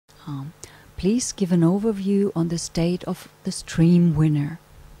Please give an overview on the state of the stream winner.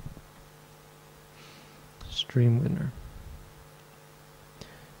 Stream winner.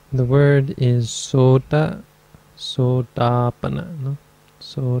 The word is sota, sotapana, no?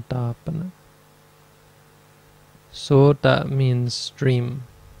 Sotapana. Sota means stream,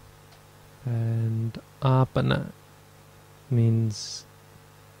 and apana means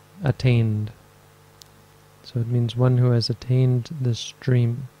attained. So it means one who has attained the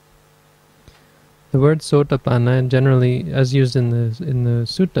stream. The word sotapana, generally, as used in the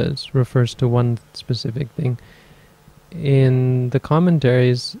suttas, refers to one specific thing. In the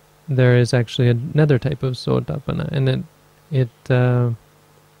commentaries, there is actually another type of sotapana, and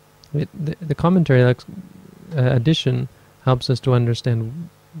the commentary addition helps us to understand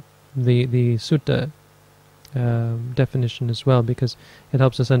the sutta definition as well, because it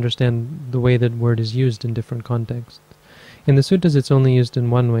helps us understand the way that word is used in different contexts. In the suttas, it's only used in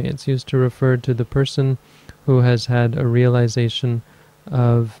one way. It's used to refer to the person who has had a realization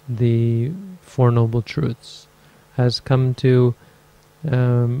of the Four Noble Truths, has come to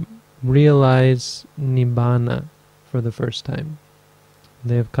realize Nibbana for the first time.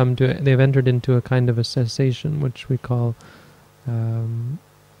 They've entered into a kind of a cessation, which we call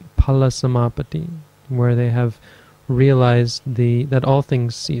Palasamapati, where they have realized that all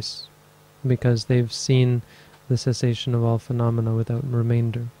things cease, because they've seen the cessation of all phenomena without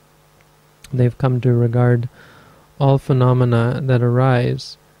remainder. They've come to regard all phenomena that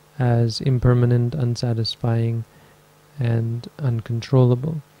arise as impermanent, unsatisfying, and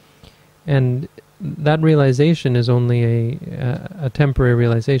uncontrollable. And that realization is only a temporary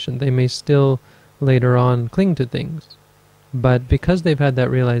realization. They may still later on cling to things, but because they've had that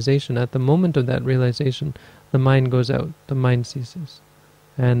realization, at the moment of that realization, the mind goes out, the mind ceases.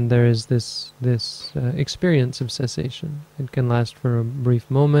 And there is this experience of cessation. It can last for a brief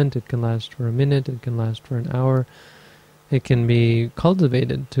moment, it can last for a minute, it can last for an hour. It can be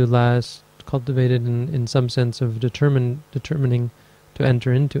cultivated in some sense of determining to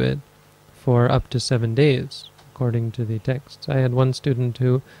enter into it for up to 7 days, according to the texts. I had one student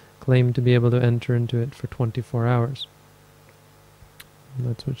who claimed to be able to enter into it for 24 hours.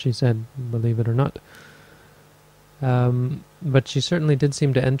 That's what she said, believe it or not. But she certainly did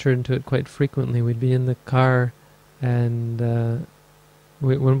seem to enter into it quite frequently. We'd be in the car, and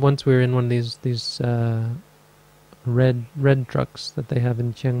once we were in one of these red trucks that they have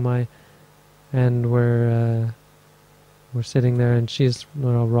in Chiang Mai, and we're sitting there, and she's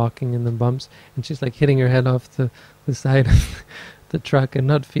rocking in the bumps, and she's like hitting her head off the side of the truck and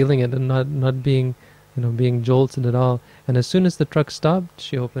not feeling it, and not being being jolted at all. And as soon as the truck stopped,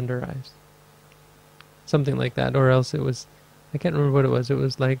 she opened her eyes. Something like that, or else it was, I can't remember what it was. It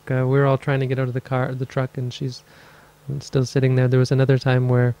was like we were all trying to get out of the truck, and she's still sitting there. There was another time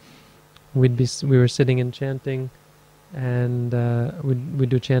where we were sitting and chanting, and we'd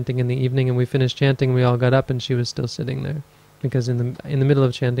do chanting in the evening, and we finished chanting. We all got up, and she was still sitting there, because in the middle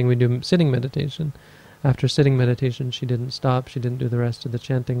of chanting we do sitting meditation. After sitting meditation, she didn't stop. She didn't do the rest of the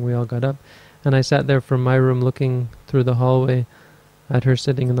chanting. We all got up, and I sat there from my room looking through the hallway at her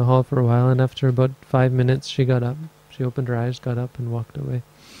sitting in the hall for a while, and after about 5 minutes she got up. She opened her eyes, got up, and walked away.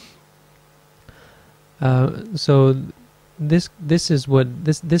 So this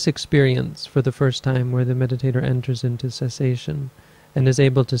experience for the first time, where the meditator enters into cessation and is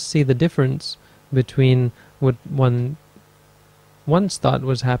able to see the difference between what one once thought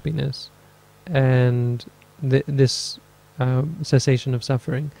was happiness and this cessation of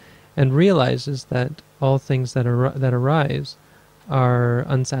suffering, and realizes that all things that arise are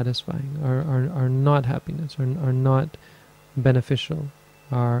unsatisfying, are not happiness, are not beneficial.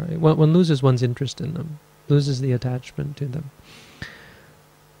 One loses one's interest in them, loses the attachment to them.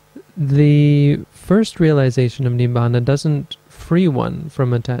 The first realization of Nibbana doesn't free one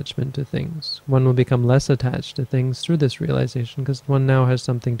from attachment to things. One will become less attached to things through this realization, because one now has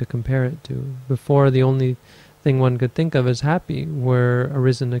something to compare it to. Before, the only thing one could think of as happy were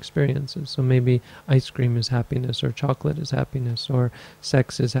arisen experiences. So maybe ice cream is happiness, or chocolate is happiness, or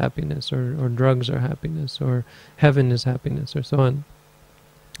sex is happiness, or drugs are happiness, or heaven is happiness, or so on.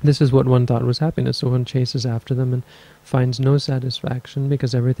 This is what one thought was happiness, so one chases after them and finds no satisfaction,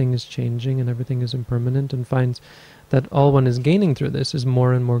 because everything is changing and everything is impermanent, and finds that all one is gaining through this is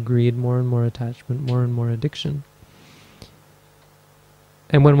more and more greed, more and more attachment, more and more addiction.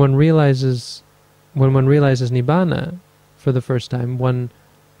 And when one realizes Nibbana for the first time, one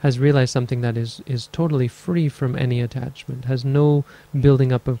has realized something that is totally free from any attachment, has no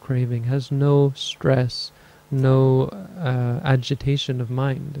building up of craving, has no stress, no agitation of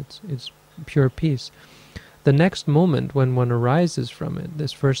mind. It's pure peace. the next moment when one arises from it,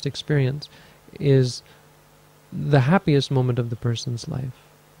 this first experience, is the happiest moment of the person's life.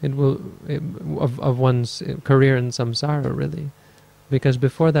 Of one's career in samsara, really, because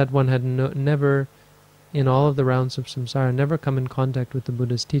before that one had never, in all of the rounds of samsara, never come in contact with the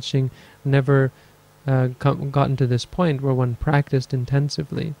Buddha's teaching, never gotten to this point where one practiced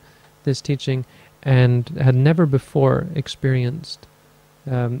intensively this teaching, and had never before experienced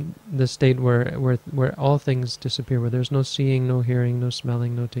the state where all things disappear, where there's no seeing, no hearing, no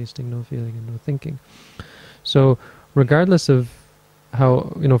smelling, no tasting, no feeling, and no thinking. So regardless of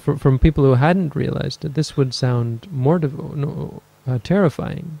how, from people who hadn't realized it, this would sound more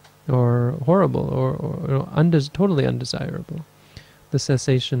terrifying or horrible or totally undesirable. The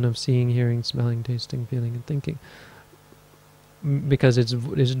cessation of seeing, hearing, smelling, tasting, feeling, and thinking, because it's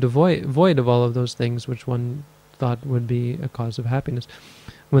void of all of those things which one thought would be a cause of happiness.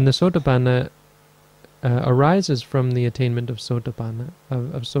 When the Sotapanna arises from the attainment of Sotapanna,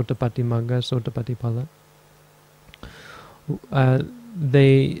 of Sotapatti Magga, Sotapatti Phala,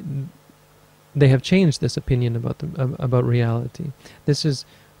 they have changed this opinion about reality. This is,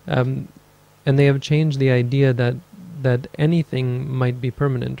 and they have changed the idea that anything might be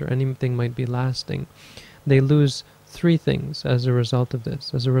permanent or anything might be lasting. They lose three things as a result of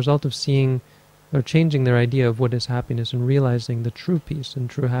this, as a result of seeing or changing their idea of what is happiness and realizing the true peace and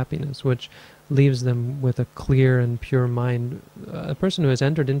true happiness, which leaves them with a clear and pure mind. A person who has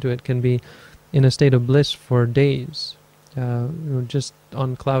entered into it can be in a state of bliss for days, just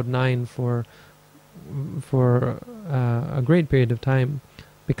on cloud nine for a great period of time,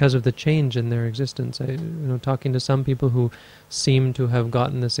 because of the change in their existence. Talking to some people who seem to have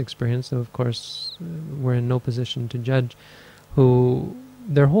gotten this experience, though of course we're in no position to judge, who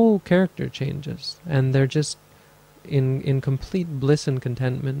their whole character changes, and they're just in complete bliss and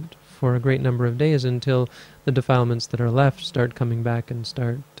contentment for a great number of days, until the defilements that are left start coming back and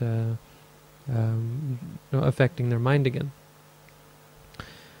start affecting their mind again.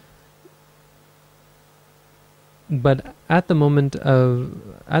 But at that moment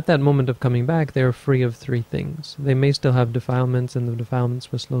of coming back, they are free of three things. They may still have defilements, and the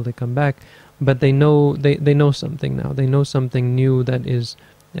defilements will slowly come back, but they know something now. They know something new that is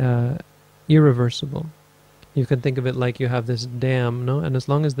irreversible. You can think of it like you have this dam, no? And as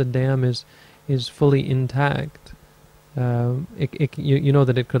long as the dam is fully intact, you know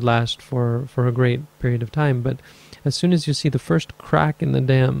that it could last for a great period of time. But as soon as you see the first crack in the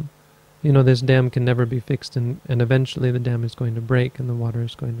dam, this dam can never be fixed, and eventually the dam is going to break and the water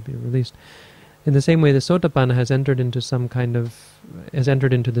is going to be released. In the same way, the Sotapanna has entered into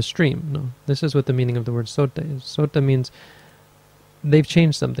the stream. No, this is what the meaning of the word Sota is. Sota means they've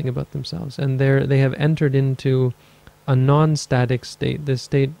changed something about themselves, and they have entered into a non-static state. This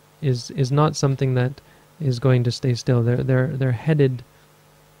state is not something that is going to stay still. They're headed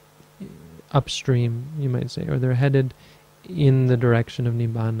upstream, you might say, or they're headed in the direction of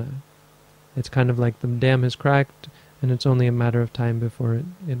Nibbana. It's kind of like the dam has cracked, and it's only a matter of time before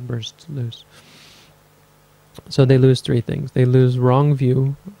it bursts loose. So they lose three things. They lose wrong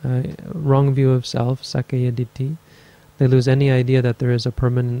view of self, Sakkaya Ditthi. They lose any idea that there is a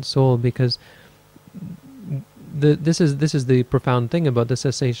permanent soul, because this is the profound thing about the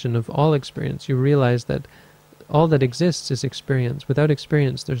cessation of all experience. You realize that all that exists is experience. Without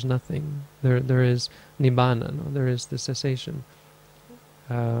experience, there's nothing. There is Nibbana. No? There is the cessation,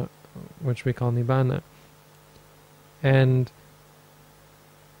 which we call Nibbana. And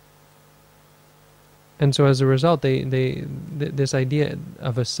so as a result, this idea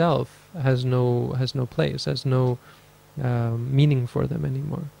of a self has no place, has no meaning for them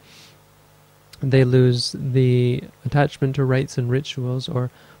anymore. They lose the attachment to rites and rituals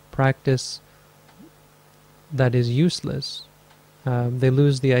or practice that is useless. They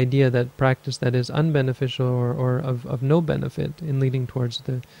lose the idea that practice that is unbeneficial or of no benefit in leading towards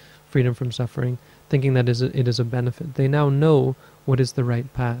the freedom from suffering, thinking that it is a benefit. They now know what is the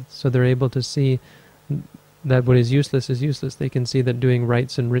right path, so they're able to see that what is useless is useless. They can see that doing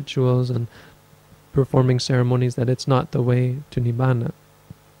rites and rituals and performing ceremonies, that it's not the way to Nibbana.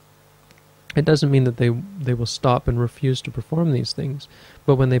 It doesn't mean that they will stop and refuse to perform these things,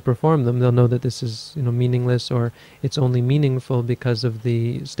 but when they perform them, they'll know that this is meaningless, or it's only meaningful because of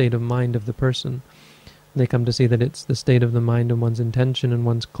the state of mind of the person. They come to see that it's the state of the mind and one's intention and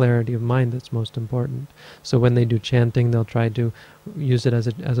one's clarity of mind that's most important. So when they do chanting, they'll try to use it as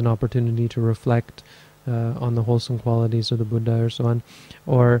an opportunity to reflect on the wholesome qualities of the Buddha or so on.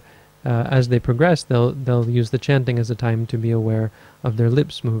 Or as they progress, they'll use the chanting as a time to be aware of their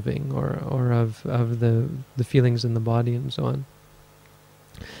lips moving or of the feelings in the body and so on.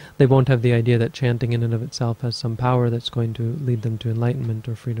 They won't have the idea that chanting in and of itself has some power that's going to lead them to enlightenment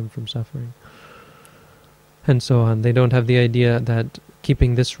or freedom from suffering, and so on. They don't have the idea that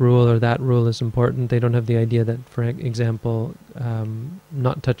keeping this rule or that rule is important. They don't have the idea that, for example,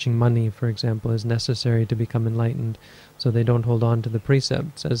 not touching money, for example, is necessary to become enlightened. So they don't hold on to the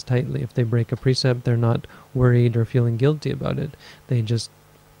precepts as tightly. If they break a precept, they're not worried or feeling guilty about it. They just,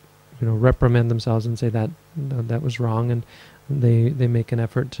 reprimand themselves and say that that was wrong, and they make an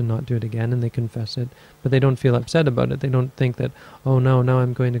effort to not do it again, and they confess it. But they don't feel upset about it. They don't think that, oh no, now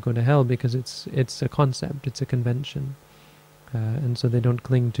I'm going to go to hell, because it's a concept, it's a convention. And so they don't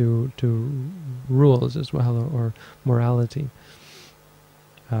cling to rules as well, or morality.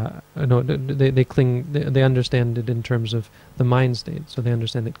 No, they cling. They understand it in terms of the mind state. So they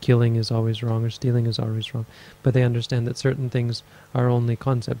understand that killing is always wrong or stealing is always wrong. But they understand that certain things are only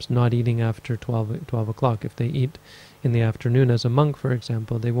concepts. Not eating after 12 o'clock. If they eat in the afternoon as a monk, for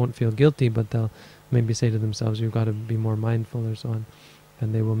example, they won't feel guilty, but they'll maybe say to themselves, "You've got to be more mindful," or so on.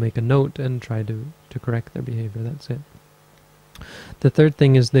 And they will make a note and try to correct their behavior. That's it. The third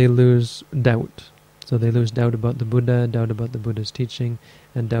thing is they lose doubt. So they lose doubt about the Buddha, doubt about the Buddha's teaching,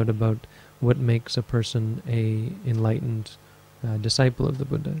 and doubt about what makes a person a enlightened disciple of the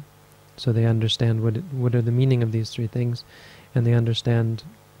Buddha. So they understand what are the meaning of these three things, and they understand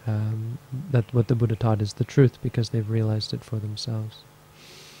that what the Buddha taught is the truth because they've realized it for themselves.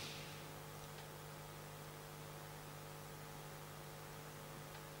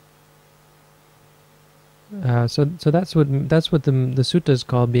 So that's what the suttas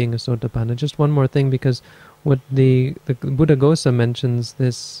call being a Sotapanna. Just one more thing, because what the Buddhaghosa mentions,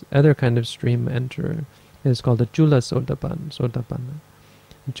 this other kind of stream enterer is called a Chula Sotapanna.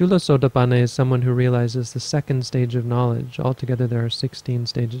 Chula Sotapanna is someone who realizes the second stage of knowledge. Altogether there are 16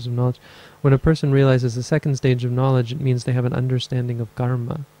 stages of knowledge. When a person realizes the second stage of knowledge, it means they have an understanding of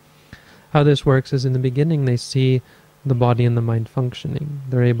karma. How this works is, in the beginning they see the body and the mind functioning.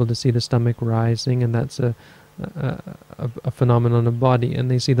 They're able to see the stomach rising, and that's a phenomenon of body.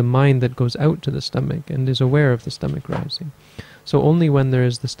 And they see the mind that goes out to the stomach and is aware of the stomach rising. So only when there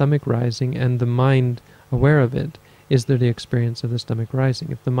is the stomach rising and the mind aware of it is there the experience of the stomach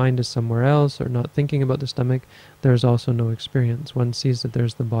rising. If the mind is somewhere else or not thinking about the stomach, there is also no experience. One sees that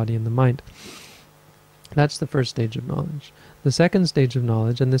there's the body and the mind. That's the first stage of knowledge. The second stage of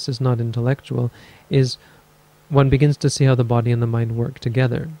knowledge, and this is not intellectual, is one begins to see how the body and the mind work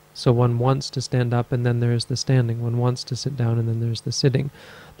together. So one wants to stand up, and then there is the standing. One wants to sit down, and then there's the sitting.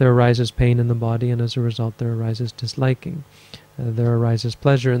 There arises pain in the body, and as a result there arises disliking. There arises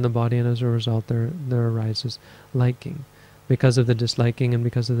pleasure in the body, and as a result there arises liking. Because of the disliking and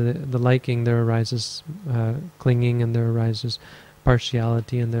because of the liking, there arises clinging, and there arises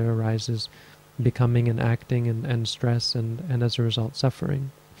partiality, and there arises becoming and acting and stress, and as a result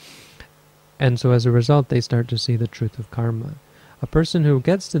suffering. And so as a result, they start to see the truth of karma. A person who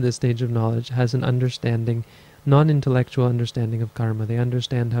gets to this stage of knowledge has an understanding, non-intellectual understanding of karma. They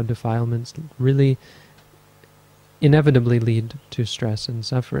understand how defilements really inevitably lead to stress and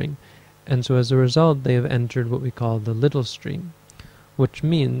suffering. And so as a result, they have entered what we call the little stream, which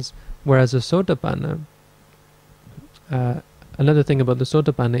means, whereas a Sotapanna, another thing about the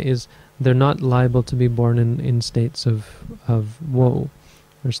Sotapanna is they're not liable to be born in states of woe,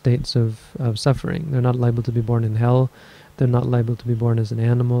 or states of suffering. They're not liable to be born in hell. They're not liable to be born as an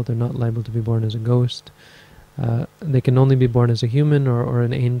animal. They're not liable to be born as a ghost. They can only be born as a human or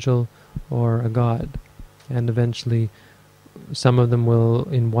an angel or a god. And eventually some of them will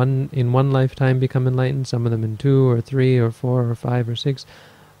in one lifetime become enlightened, some of them in 2 or 3 or 4 or 5 or 6.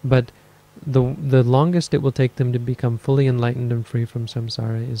 But the longest it will take them to become fully enlightened and free from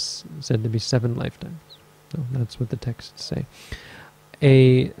samsara is said to be 7 lifetimes. So that's what the texts say.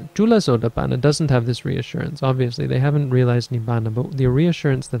 A Chula Sotapanna doesn't have this reassurance. Obviously, they haven't realized Nibbana, but the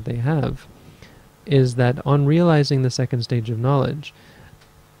reassurance that they have is that on realizing the second stage of knowledge,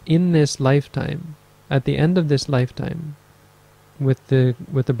 in this lifetime, at the end of this lifetime, with the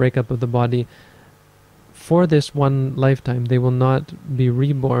breakup of the body, for this one lifetime, they will not be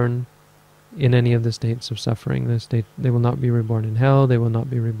reborn in any of the states of suffering. They will not be reborn in hell. They will not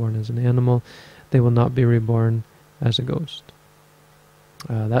be reborn as an animal. They will not be reborn as a ghost.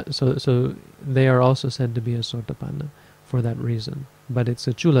 So they are also said to be a Sotapanna for that reason. But it's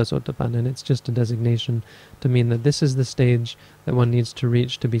a Chula Sotapanna, and it's just a designation to mean that this is the stage that one needs to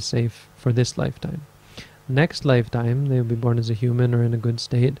reach to be safe for this lifetime. Next lifetime, they will be born as a human or in a good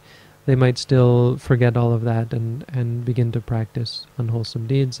state. They might still forget all of that and begin to practice unwholesome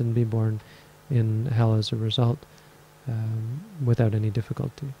deeds and be born in hell as a result, without any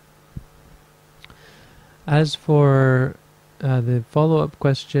difficulty. As for The follow-up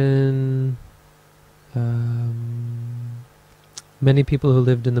question, many people who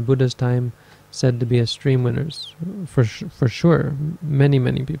lived in the Buddha's time said to be as stream winners. For sure, many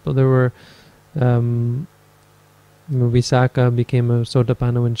people. There were, Visakha became a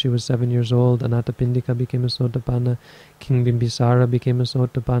Sotapanna when she was 7 years old. Anathapindika became a Sotapanna. King Bimbisara became a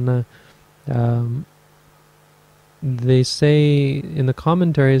Sotapanna. They say in the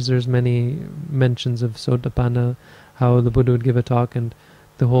commentaries there's many mentions of Sotapanna, how the Buddha would give a talk and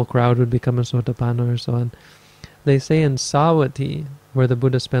the whole crowd would become a Sotapanna or so on. They say in Savatthi, where the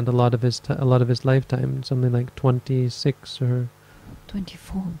Buddha spent a lot of his lifetime, something like 26 or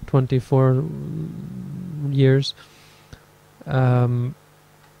 24 years, that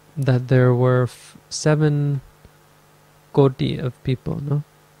there were 7 koti of people, no?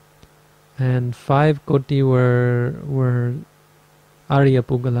 And 5 koti were Arya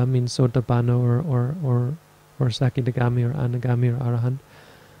Pugala, means Sotapanna or Sakidagami or Anagami or Arahant.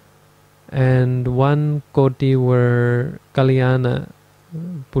 And 1 koti were Kalyana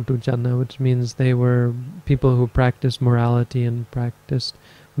Putujana, which means they were people who practiced morality and practiced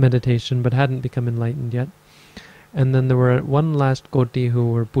meditation but hadn't become enlightened yet. And then there were 1 last koti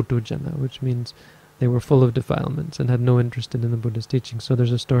who were Putujana, which means they were full of defilements and had no interest in the Buddha's teaching. So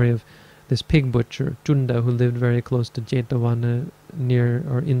there's a story of this pig butcher, Chunda, who lived very close to Jetavana near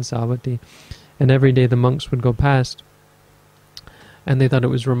or in Savatthi. And every day the monks would go past, and they thought it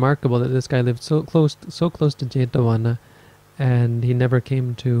was remarkable that this guy lived so close to Jetavana, and he never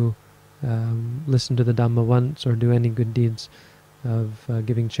came to listen to the Dhamma once or do any good deeds of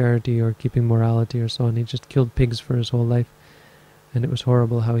giving charity or keeping morality or so on. He just killed pigs for his whole life, and it was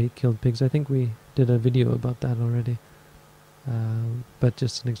horrible how he killed pigs. I think we did a video about that already, but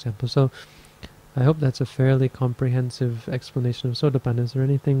just an example. So I hope that's a fairly comprehensive explanation of Sotapanna. Is there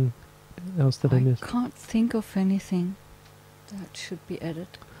anything else that I missed? I can't think of anything that should be added.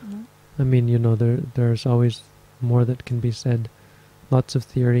 No? I mean, there's always more that can be said. Lots of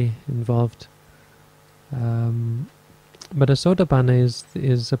theory involved. But a Sotapanna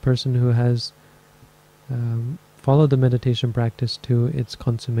is a person who has followed the meditation practice to its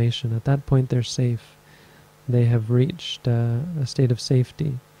consummation. At that point, they're safe. They have reached a state of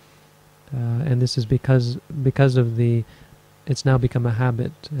safety, and this is because of it's now become a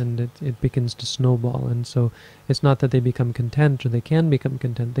habit, and it begins to snowball. And so it's not that they become content or they can become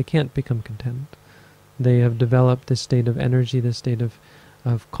content. They can't become content. They have developed this state of energy, this state of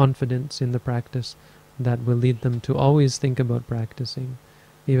confidence in the practice that will lead them to always think about practicing,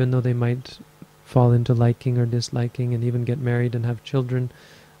 even though they might fall into liking or disliking and even get married and have children.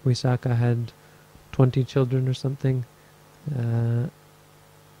 Visakha had 20 children or something,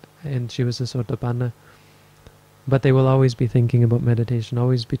 and she was a Sotapanna. But they will always be thinking about meditation,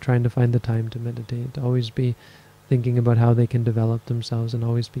 always be trying to find the time to meditate, always be thinking about how they can develop themselves, and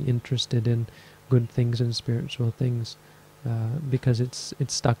always be interested in good things and spiritual things, because it's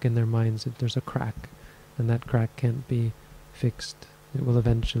stuck in their minds. There's a crack, and that crack can't be fixed. It will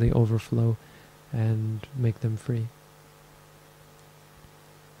eventually overflow and make them free.